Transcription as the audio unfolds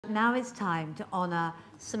now it's time to honour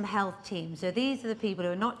some health teams. So these are the people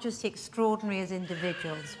who are not just extraordinary as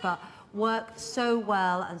individuals, but work so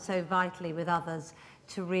well and so vitally with others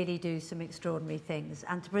to really do some extraordinary things.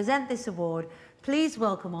 And to present this award, please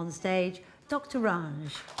welcome on stage Dr.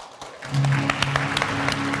 Ranj.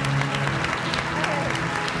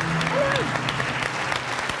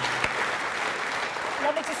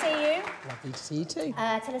 Lovely to see you. Lovely to see you too.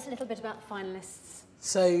 Tell us a little bit about the finalists.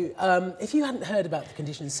 So, if you hadn't heard about the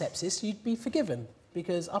condition sepsis, you'd be forgiven,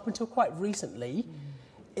 because up until quite recently,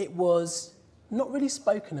 it was not really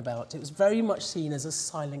spoken about. It was very much seen as a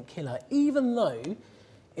silent killer, even though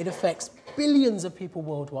it affects billions of people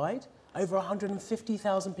worldwide, over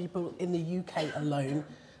 150,000 people in the UK alone,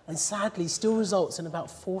 and sadly still results in about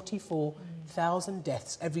 44,000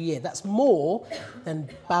 deaths every year. That's more than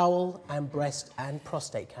bowel and breast and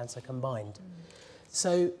prostate cancer combined.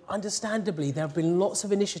 So, understandably, there have been lots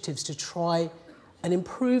of initiatives to try and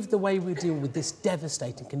improve the way we deal with this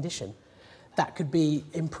devastating condition. That could be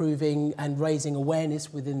improving and raising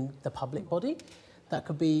awareness within the public body. That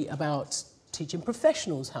could be about teaching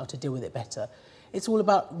professionals how to deal with it better. It's all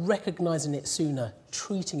about recognising it sooner,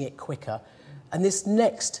 treating it quicker. And this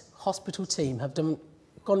next hospital team have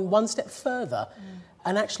gone one step further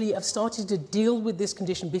and actually have started to deal with this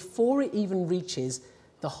condition before it even reaches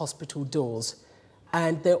the hospital doors.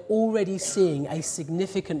 And they're already seeing a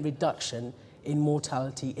significant reduction in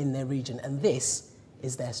mortality in their region. And this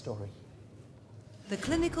is their story. The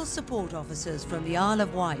clinical support officers from the Isle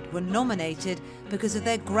of Wight were nominated because of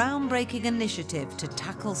their groundbreaking initiative to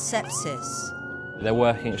tackle sepsis. They're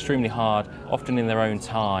working extremely hard, often in their own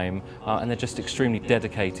time, and they're just extremely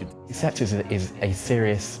dedicated. Sepsis is a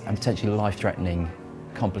serious and potentially life-threatening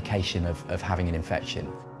complication of having an infection.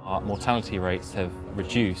 Our mortality rates have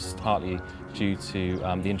reduced, partly due to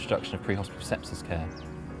the introduction of pre-hospital sepsis care.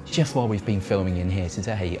 Just while we've been filming in here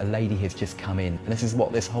today, a lady has just come in, and this is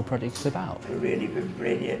what this whole project is about. They've really been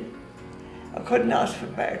brilliant. I couldn't ask for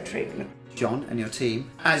better treatment. John and your team,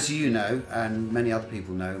 as you know, and many other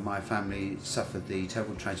people know, my family suffered the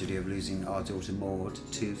terrible tragedy of losing our daughter Maud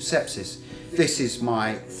to sepsis. This is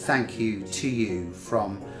my thank you to you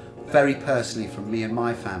very personally from me and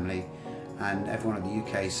my family and everyone at the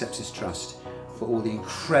UK Sepsis Trust for all the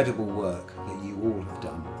incredible work that you all have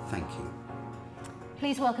done. Thank you.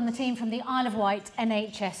 Please welcome the team from the Isle of Wight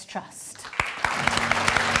NHS Trust.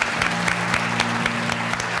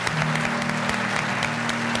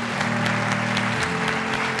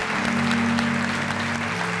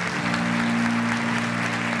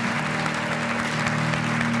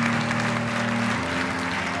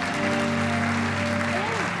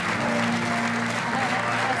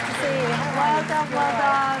 Well done, well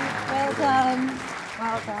done, well done,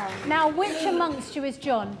 well done. Now, which amongst you is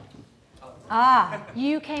John?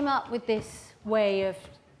 You came up with this way of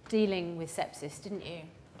dealing with sepsis, didn't you?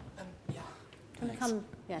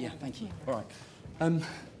 Yeah. Yeah, thank you. All right.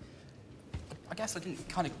 I guess I didn't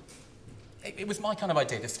kind of... It was my kind of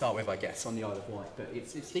idea to start with, I guess, on the Isle of Wight, but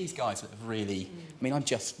it's these guys that have really... I mean, I'm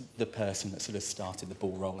just the person that sort of started the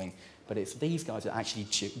ball rolling, but it's these guys that actually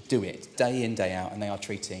do it day in, day out, and they are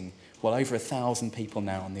treating, well, over 1,000 people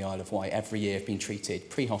now on the Isle of Wight every year have been treated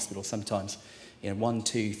pre-hospital, sometimes 1,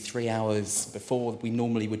 2, 3 hours before we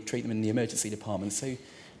normally would treat them in the emergency department. So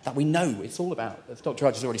that we know it's all about, as Dr.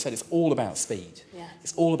 Rudge has already said, it's all about speed. Yeah.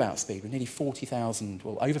 It's all about speed. With nearly 40,000,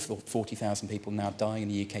 well, over 40,000 people now dying in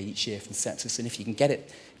the UK each year from sepsis, and if you can get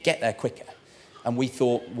there quicker. And we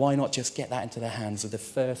thought, why not just get that into the hands of the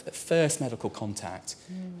first medical contact?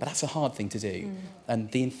 But that's a hard thing to do. And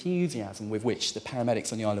the enthusiasm with which the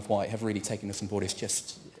paramedics on the Isle of Wight have really taken this on board is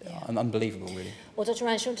just unbelievable, really. Well, Dr.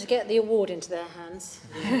 Ranj, you want to get the award into their hands?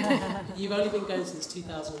 You've only been going since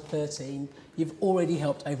 2013. You've already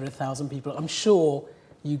helped over 1,000 people. I'm sure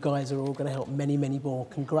you guys are all going to help many, many more.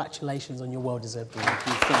 Congratulations on your well-deserved award. Thank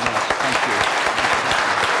you so much. Thank you.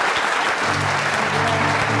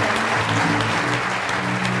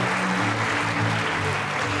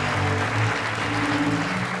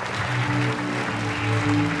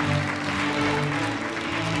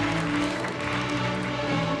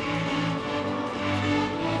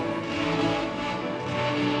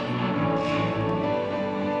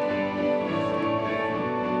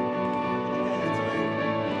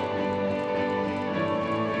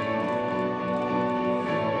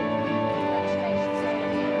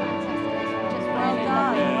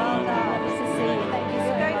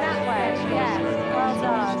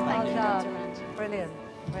 Brilliant,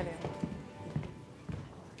 brilliant.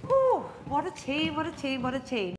 Ooh, what a team, what a team, what a team.